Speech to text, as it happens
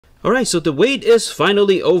Alright, so the wait is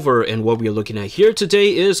finally over, and what we're looking at here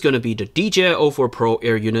today is going to be the DJI O4 Pro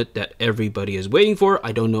air unit that everybody is waiting for.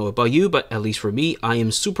 I don't know about you, but at least for me, I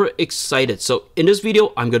am super excited. So in this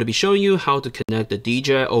video, I'm going to be showing you how to connect the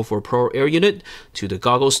DJI O4 Pro air unit to the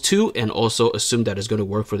Goggles 2, and also assume that it's going to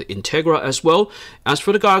work for the Integra as well. As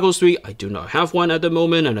for the Goggles 3, I do not have one at the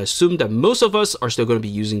moment, and I assume that most of us are still going to be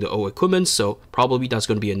using the old equipment, so probably that's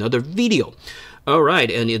going to be another video. Alright,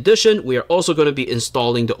 and in addition, we are also going to be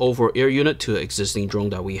installing the O4 air unit to the existing drone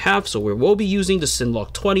that we have. So we will be using the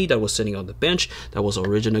CineLog 20 that was sitting on the bench that was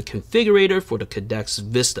original configurator for the Cadex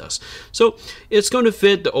Vistas. So it's going to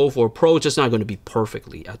fit the O4 Pro, just not going to be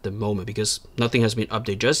perfectly at the moment because nothing has been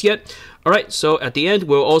updated just yet. Alright, so at the end,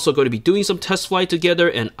 we're also going to be doing some test flight together,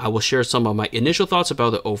 and I will share some of my initial thoughts about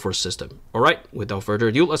the O4 system. Alright, without further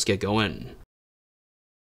ado, let's get going.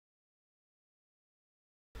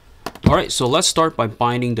 Alright, so let's start by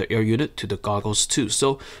binding the air unit to the Goggles 2.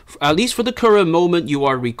 So at least for the current moment, you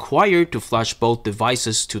are required to flash both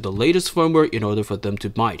devices to the latest firmware in order for them to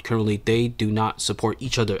bind. Currently, they do not support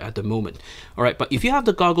each other at the moment. Alright, but if you have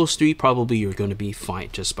the Goggles 3, probably you're going to be fine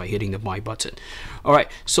just by hitting the bind button.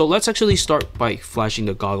 Alright, so let's actually start by flashing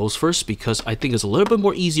the goggles first, because I think it's a little bit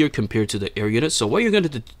more easier compared to the air unit. So what you're going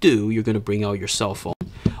to do, you're going to bring out your cell phone.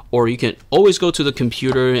 Or you can always go to the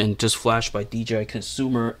computer and just flash by DJI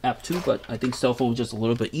Consumer app too, but I think cell phone is just a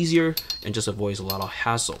little bit easier and just avoids a lot of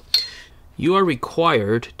hassle. You are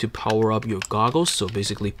required to power up your goggles, so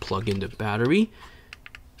basically plug in the battery.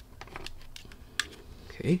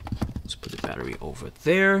 Okay, let's put the battery over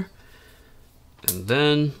there. And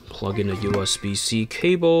then plug in a USB-C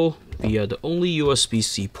cable via the only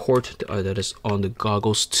USB-C port that is on the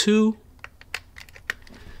Goggles 2.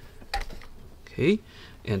 Okay.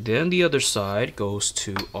 And then the other side goes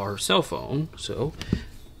to our cell phone. So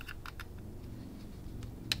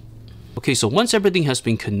once everything has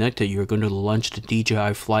been connected, you're going to launch the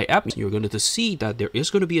DJI Fly app. You're going to see that there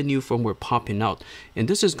is going to be a new firmware popping out. And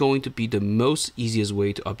this is going to be the most easiest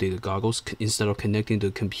way to update the goggles instead of connecting to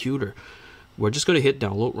the computer. We're just going to hit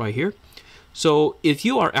download right here. So if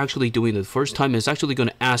you are actually doing it the first time, it's actually going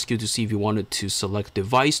to ask you to see if you wanted to select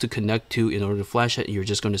device to connect to in order to flash it. You're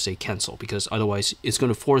just going to say cancel, because otherwise it's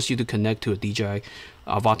going to force you to connect to a DJI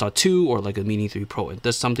Avatar 2 or like a Mini 3 Pro, and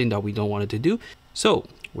that's something that we don't want it to do. So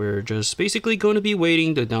we're just basically going to be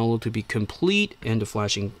waiting the download to be complete and the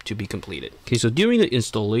flashing to be completed. Okay, so during the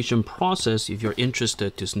installation process, if you're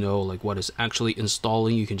interested to know like what is actually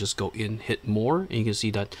installing, you can just go in, hit more, and you can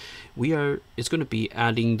see that it's going to be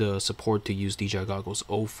adding the support to use DJI Goggles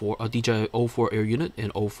DJI O4 Air Unit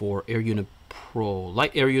and O4 Air Unit Pro,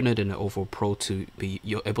 Light Air Unit and the O4 Pro to be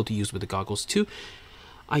able to use with the Goggles 2.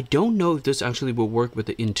 I don't know if this actually will work with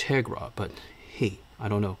the Integra, but hey, I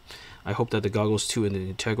don't know. I hope that the Goggles 2 and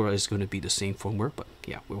the Integra is going to be the same firmware, but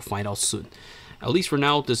yeah, we'll find out soon. At least for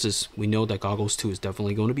now, we know that Goggles 2 is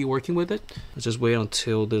definitely going to be working with it. Let's just wait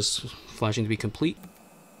until this flashing to be complete.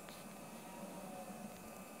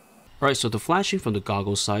 Alright, so the flashing from the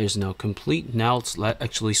goggles side is now complete. Now let's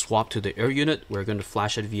actually swap to the air unit. We're going to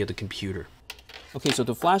flash it via the computer. Okay, so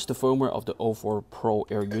to flash the firmware of the O4 Pro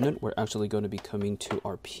air unit, we're actually going to be coming to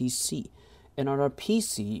our PC. And on our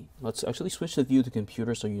PC, let's actually switch the view to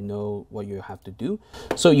computer so you know what you have to do.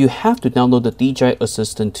 So you have to download the DJI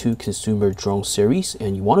Assistant 2 Consumer Drone Series,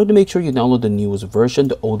 and you wanted to make sure you download the newest version.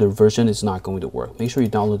 The older version is not going to work. Make sure you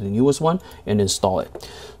download the newest one and install it.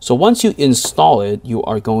 So once you install it, you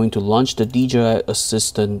are going to launch the DJI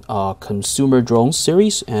Assistant Consumer Drone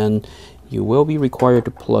Series, and you will be required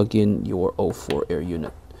to plug in your O4 air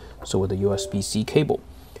unit, so with a USB-C cable.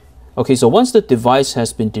 Okay, so once the device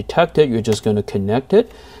has been detected, you're just going to connect it,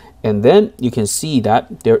 and then you can see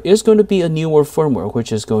that there is going to be a newer firmware, which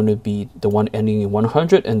is going to be the one ending in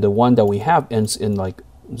 100, and the one that we have ends in like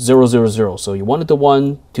 000. So you wanted the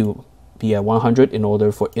one to be at 100 in order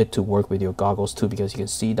for it to work with your goggles too, because you can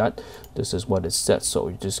see that this is what it says. So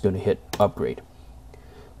you're just going to hit upgrade.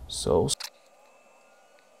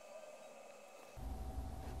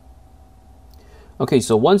 Okay,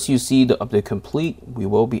 so once you see the update complete, we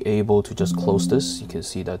will be able to just close this. You can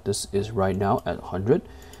see that this is right now at 100.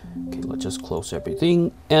 Okay, let's just close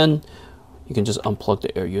everything, and you can just unplug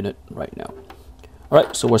the air unit right now.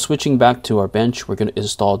 Alright, so we're switching back to our bench. We're going to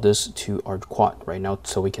install this to our quad right now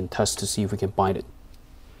so we can test to see if we can bind it.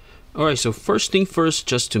 Alright, so first thing first,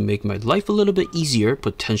 just to make my life a little bit easier,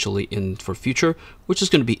 potentially for future, we're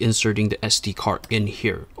just going to be inserting the SD card in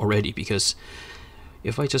here already, because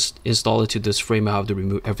if I just install it to this frame, I have to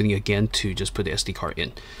remove everything again to just put the SD card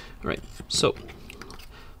in. Alright, so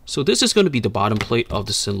So this is going to be the bottom plate of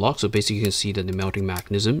the CineLog. So basically you can see that the mounting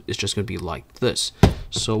mechanism is just going to be like this.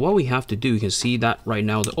 So what we have to do, you can see that right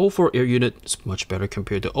now the O4 air unit is much better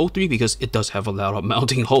compared to O3 because it does have a lot of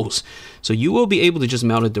mounting holes. So you will be able to just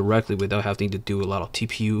mount it directly without having to do a lot of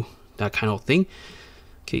TPU, that kind of thing.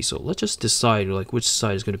 Okay, so let's just decide like which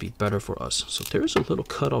side is going to be better for us. So there's a little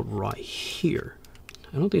cutout right here.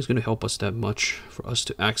 I don't think it's going to help us that much for us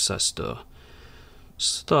to access the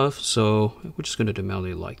stuff, so we're just going to mount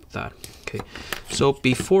it like that. Okay, so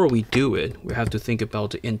before we do it, we have to think about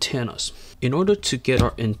the antennas. In order to get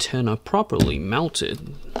our antenna properly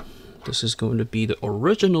mounted, this is going to be the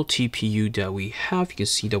original TPU that we have. You can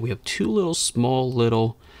see that we have two small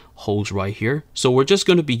little holes right here. So we're just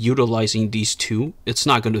going to be utilizing these two. It's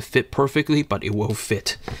not going to fit perfectly, but it will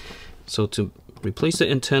fit. So to replace the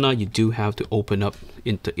antenna, you do have to open up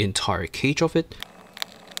in the entire cage of it.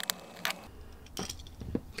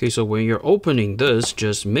 Okay, so when you're opening this,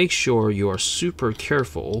 just make sure you are super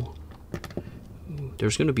careful.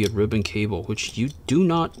 There's going to be a ribbon cable, which you do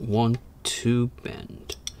not want to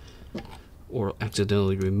bend or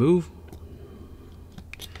accidentally remove.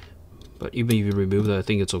 But even if you remove that, I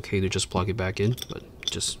think it's okay to just plug it back in, but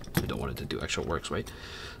just you don't want it to do extra works, right?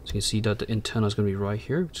 So you can see that the antenna is going to be right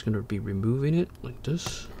here. It's going to be removing it like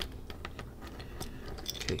this.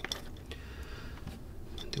 Okay.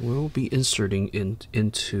 We'll be inserting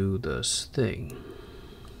into this thing.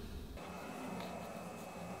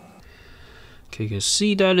 Okay, you can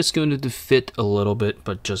see that it's going to fit a little bit,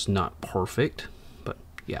 but just not perfect. But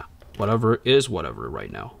yeah, whatever is whatever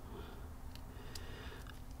right now.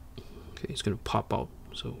 Okay, it's going to pop out,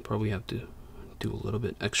 so probably have to do a little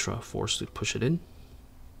bit extra force to push it in.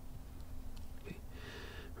 Okay,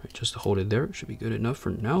 all right, just to hold it there, it should be good enough for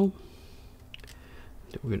now.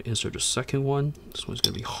 Then we're going to insert the second one. This one's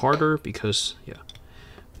going to be harder because, yeah,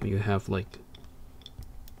 when you have like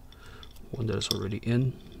one that is already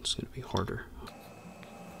in, it's going to be harder.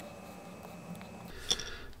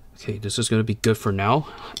 Okay, this is going to be good for now.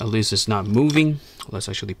 At least it's not moving. Let's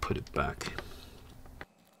actually put it back.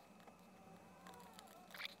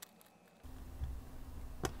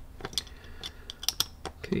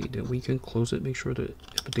 Okay, then we can close it, make sure that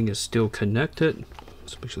everything is still connected.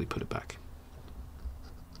 Let's actually put it back.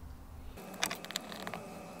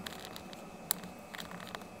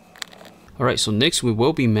 Alright, so next we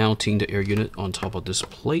will be mounting the air unit on top of this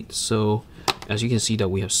plate. So as you can see that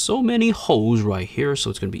we have so many holes right here, so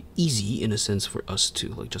it's going to be easy in a sense for us to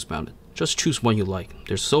like just mount it. Just choose one you like.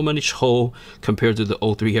 There's so many holes compared to the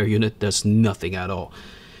O3 air unit, that's nothing at all.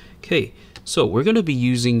 Okay, so we're going to be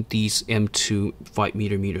using these M2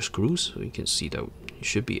 5mm screws. So you can see that you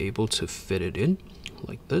should be able to fit it in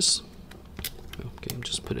like this. Okay, I'm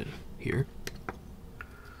just put it here.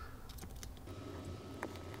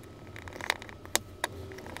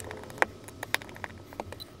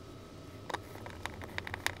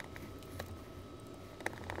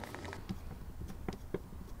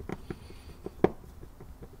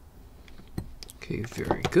 Okay,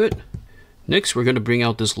 very good. Next, we're going to bring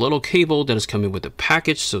out this little cable that is coming with the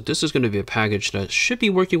package. So this is going to be a package that should be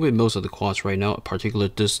working with most of the quads right now. In particular,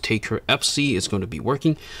 this Taker FC is going to be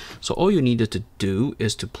working. So all you needed to do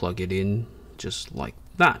is to plug it in just like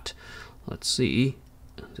that. Let's see.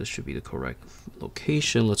 This should be the correct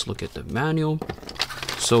location. Let's look at the manual.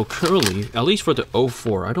 So currently, at least for the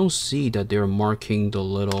O4, I don't see that they're marking the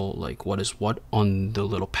little like what is what on the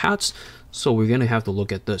little pads. So we're going to have to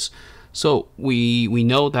look at this. So we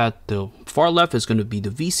know that the far left is going to be the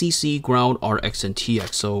VCC, ground, RX, and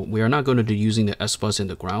TX. So we are not going to be using the S bus and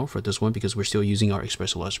the ground for this one because we're still using our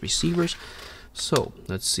expressless receivers. So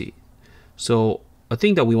let's see. So a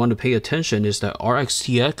thing that we want to pay attention is that RX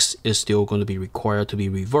TX is still going to be required to be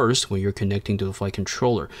reversed when you're connecting to the flight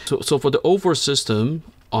controller. So for the O4 system,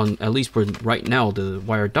 on at least for right now, the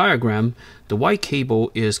wire diagram, the white cable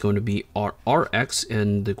is going to be our RX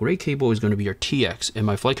and the gray cable is going to be our TX, and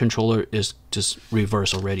my flight controller is just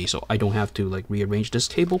reversed already, so I don't have to like rearrange this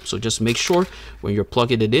cable. So just make sure when you're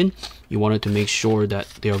plugging it in, you wanted to make sure that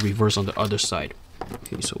they are reversed on the other side.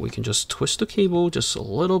 Okay, so we can just twist the cable just a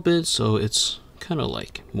little bit so it's kind of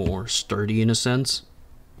like more sturdy in a sense.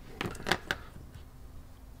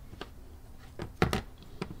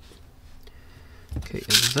 Okay,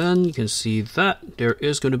 and then you can see that there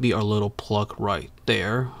is going to be our little plug right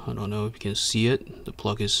there. I don't know if you can see it. The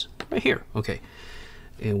plug is right here. Okay,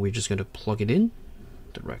 and we're just going to plug it in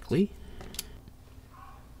directly.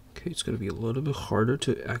 Okay, it's going to be a little bit harder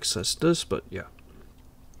to access this, but yeah.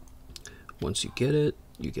 Once you get it,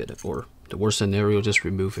 you get it. Or the worst scenario, just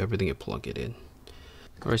remove everything and plug it in.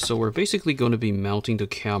 Alright, so we're basically going to be mounting the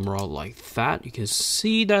camera like that. You can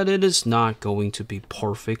see that it is not going to be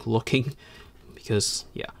perfect looking because,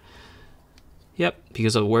 yeah. Yep,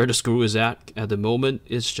 because of where the screw is at the moment,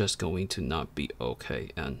 it's just going to not be okay.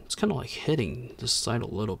 And it's kind of like hitting this side a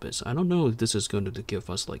little bit. So I don't know if this is going to give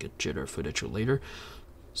us like a jitter footage later.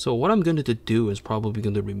 So what I'm going to do is probably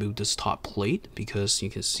going to remove this top plate because you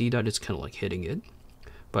can see that it's kind of like hitting it.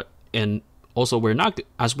 And also we're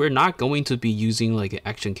not going to be using like an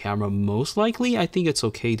action camera most likely. I think it's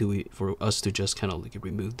okay for us to just kind of like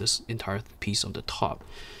remove this entire piece on the top.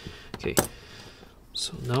 Okay.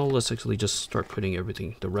 So now let's actually just start putting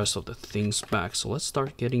the rest of the things back. So let's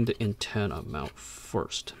start getting the antenna mount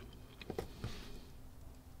first.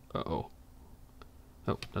 Oh,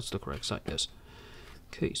 that's the correct side, yes.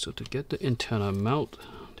 Okay, so to get the antenna mount,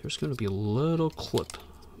 there's going to be a little clip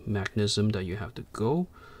mechanism that you have to go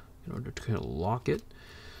in order to kind of lock it.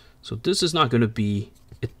 So this is not going to be,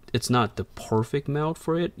 it's not the perfect mount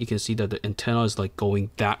for it. You can see that the antenna is like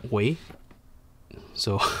going that way.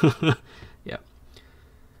 So, yeah.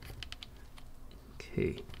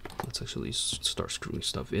 Okay, let's actually start screwing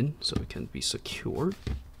stuff in so it can be secured.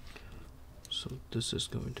 So this is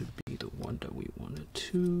going to be the one that we wanted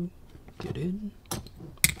to get in.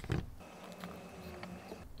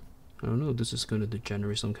 I don't know, this is going to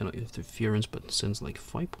generate some kind of interference, but since like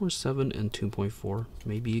 5.7 and 2.4,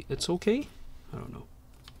 maybe it's okay? I don't know.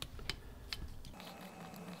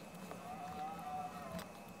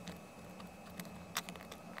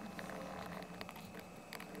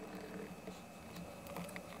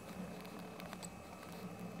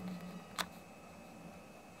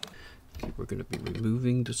 Okay, we're going to be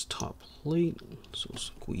removing this top plate, so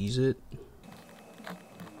squeeze it.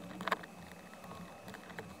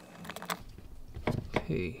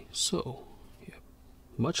 Okay, so yeah,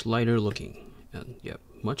 much lighter looking and yeah,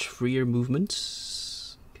 much freer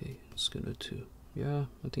movements. Okay, it's gonna yeah,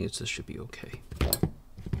 I think this should be okay.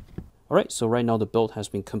 Alright, so right now the build has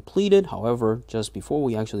been completed. However, just before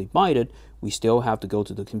we actually bind it, we still have to go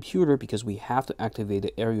to the computer because we have to activate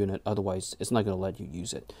the air unit, otherwise it's not going to let you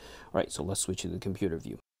use it. Alright, so let's switch to the computer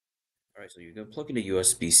view. Alright, so you're going to plug in the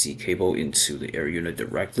USB-C cable into the air unit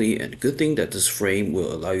directly, and good thing that this frame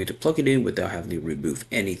will allow you to plug it in without having to remove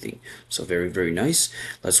anything. So very nice.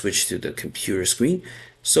 Let's switch to the computer screen.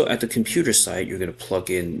 So at the computer side, you're going to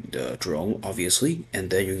plug in the drone, obviously,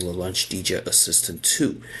 and then you're going to launch DJI Assistant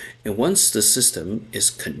 2. And once the system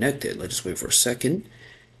is connected, let's just wait for a second.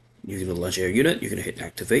 You're going to launch air unit, you're going to hit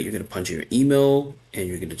activate, you're going to punch in your email, and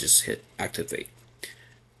you're going to just hit activate.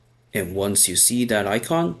 And once you see that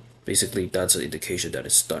icon, basically that's an indication that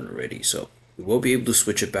it's done already. So we will be able to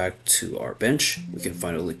switch it back to our bench. We can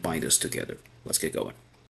finally bind this together. Let's get going.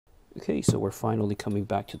 Okay, so we're finally coming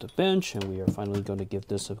back to the bench and we are finally going to give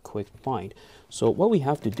this a quick bind. So what we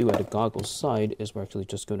have to do at the goggles side is we're actually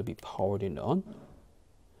just going to be powered it on.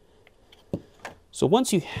 So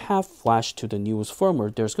once you have flashed to the newest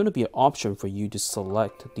firmware, there's going to be an option for you to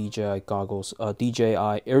select DJI goggles,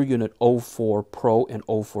 DJI Air Unit O4 Pro and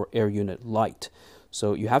O4 Air Unit Lite.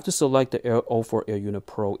 So you have to select the O4 Air Unit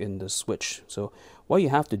Pro in the switch. So what you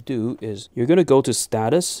have to do is you're going to go to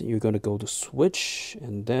status, you're going to go to switch,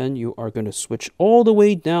 and then you are going to switch all the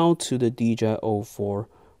way down to the DJI O4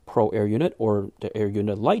 Pro Air Unit or the Air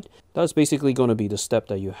Unit Lite. That's basically going to be the step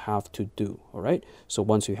that you have to do. All right. So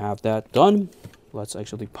once you have that done, let's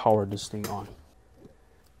actually power this thing on.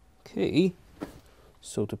 Okay.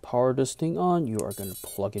 So to power this thing on, you are going to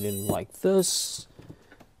plug it in like this.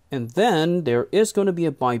 And then there is going to be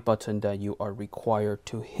a bind button that you are required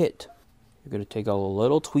to hit. You're going to take out a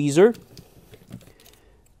little tweezer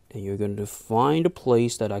and you're going to find a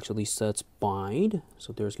place that actually says bind.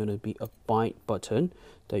 So there's going to be a bind button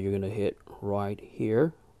that you're going to hit right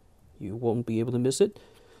here. You won't be able to miss it.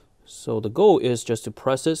 So the goal is just to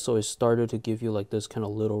press it so it started to give you like this kind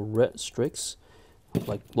of little red streaks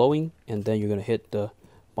like glowing, and then you're going to hit the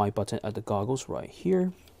bind button at the goggles right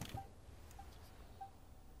here.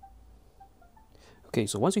 Okay,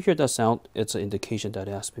 so once you hear that sound, it's an indication that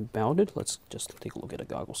it has been bounded. Let's just take a look at the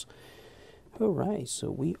goggles. Alright, so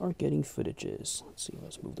we are getting footages. Let's see,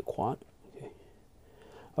 let's move the quad. Okay.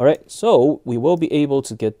 Alright, so we will be able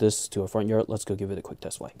to get this to our front yard. Let's go give it a quick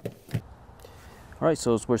test fly. Alright,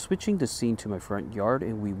 so we're switching the scene to my front yard,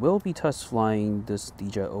 and we will be test flying this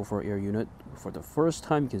DJI O4 Air unit. For the first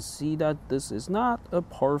time, you can see that this is not a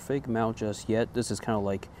perfect mount just yet. This is kind of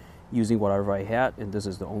like using whatever I had, and this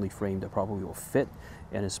is the only frame that probably will fit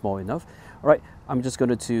and is small enough. All right, I'm just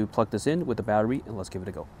going to plug this in with the battery and let's give it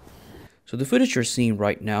a go. So the footage you're seeing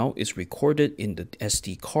right now is recorded in the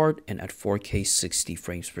SD card and at 4K 60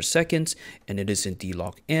 frames per second, and it is in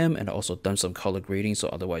D-Log M, and I also done some color grading, so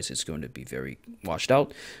otherwise it's going to be very washed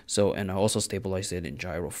out. So, and I also stabilized it in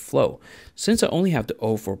gyro flow. Since I only have the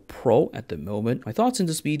O4 Pro at the moment, my thoughts in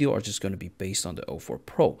this video are just going to be based on the O4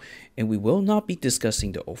 Pro, and we will not be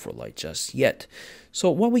discussing the O4 Lite just yet. So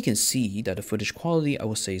what we can see that the footage quality, I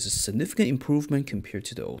would say, is a significant improvement compared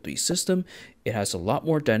to the O3 system. It has a lot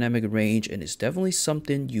more dynamic range and is definitely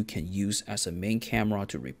something you can use as a main camera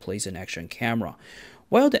to replace an action camera.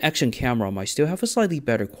 While the action camera might still have a slightly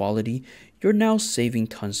better quality, you're now saving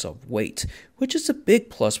tons of weight, which is a big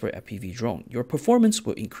plus for FPV drone. Your performance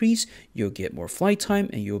will increase, you'll get more flight time,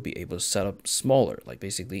 and you'll be able to set up smaller, like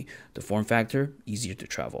basically the form factor, easier to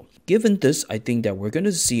travel. Given this, I think that we're going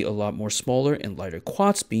to see a lot more smaller and lighter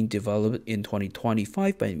quads being developed in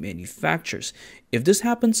 2025 by manufacturers. If this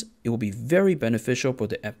happens, it will be very beneficial for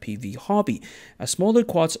the FPV hobby, as smaller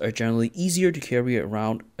quads are generally easier to carry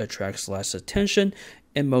around, attracts less attention,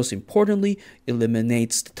 and most importantly,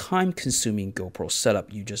 eliminates the time-consuming GoPro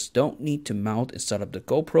setup. You just don't need to mount and set up the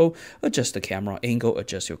GoPro, adjust the camera angle,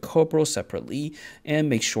 adjust your GoPro separately, and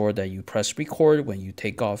make sure that you press record when you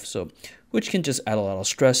take off. So, which can just add a lot of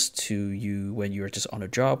stress to you when you're just on a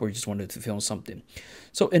job or you just wanted to film something.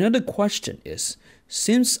 So another question is,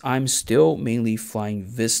 since I'm still mainly flying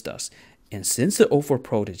Vistas, and since the O4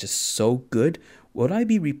 Pro is just so good, would I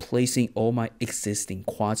be replacing all my existing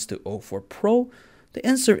quads to O4 Pro? The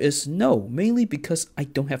answer is no, mainly because I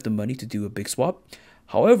don't have the money to do a big swap.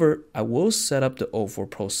 However, I will set up the O4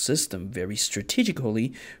 Pro system very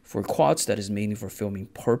strategically for quads that is mainly for filming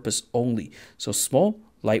purpose only. So small,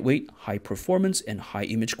 lightweight, high performance, and high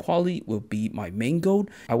image quality will be my main goal.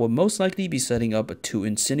 I will most likely be setting up a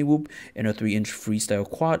 2-inch CineLog and a 3-inch freestyle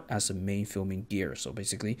quad as a main filming gear. So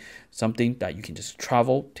basically something that you can just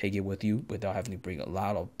travel, take it with you without having to bring a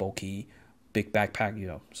lot of bulky big backpack, you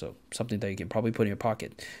know, so something that you can probably put in your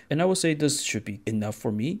pocket. And I would say this should be enough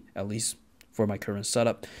for me, at least for my current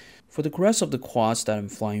setup. For the rest of the quads that I'm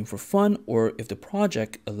flying for fun, or if the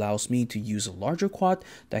project allows me to use a larger quad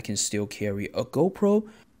that can still carry a GoPro,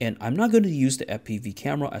 and I'm not going to use the FPV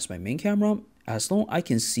camera as my main camera, as long as I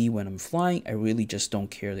can see when I'm flying, I really just don't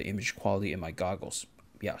care the image quality in my goggles.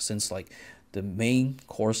 Yeah, since like the main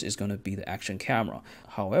course is going to be the action camera.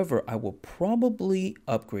 However, I will probably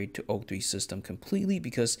upgrade to O3 system completely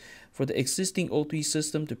because for the existing O3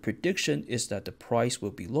 system, the prediction is that the price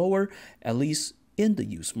will be lower, at least in the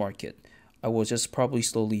used market. I will just probably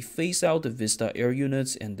slowly phase out the Vista Air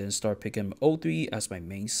units and then start picking O3 as my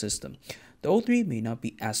main system. The O3 may not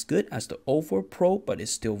be as good as the O4 Pro, but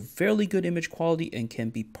it's still fairly good image quality and can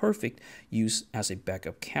be perfect used as a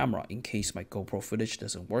backup camera in case my GoPro footage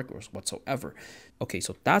doesn't work or whatsoever. Okay,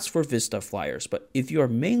 so that's for Vista flyers, but if you are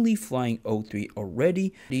mainly flying O3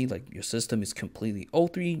 already, like your system is completely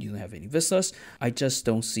O3, you don't have any Vistas, I just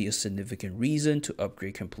don't see a significant reason to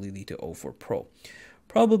upgrade completely to O4 Pro.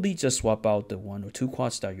 Probably just swap out the 1 or 2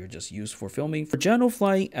 quads that you're just used for filming. For general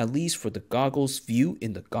flying, at least for the goggles view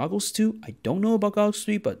in the Goggles 2, I don't know about Goggles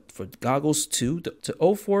 3, but for Goggles 2, the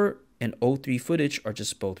O4 and O3 footage are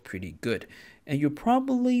just both pretty good. And you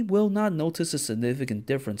probably will not notice a significant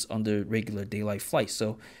difference under regular daylight flight,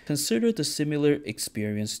 so consider the similar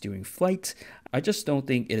experience during flight. I just don't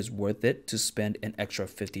think it is worth it to spend an extra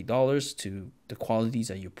 $50 to the qualities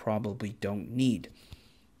that you probably don't need.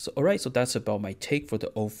 So alright, so that's about my take for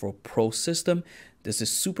the O4 Pro system. This is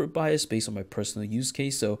super biased based on my personal use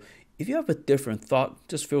case. So if you have a different thought,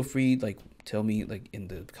 just feel free, like tell me like in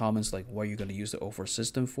the comments like what you're going to use the O4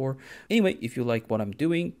 system for. Anyway, if you like what I'm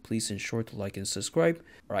doing, please ensure to like and subscribe.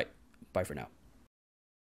 Alright, bye for now.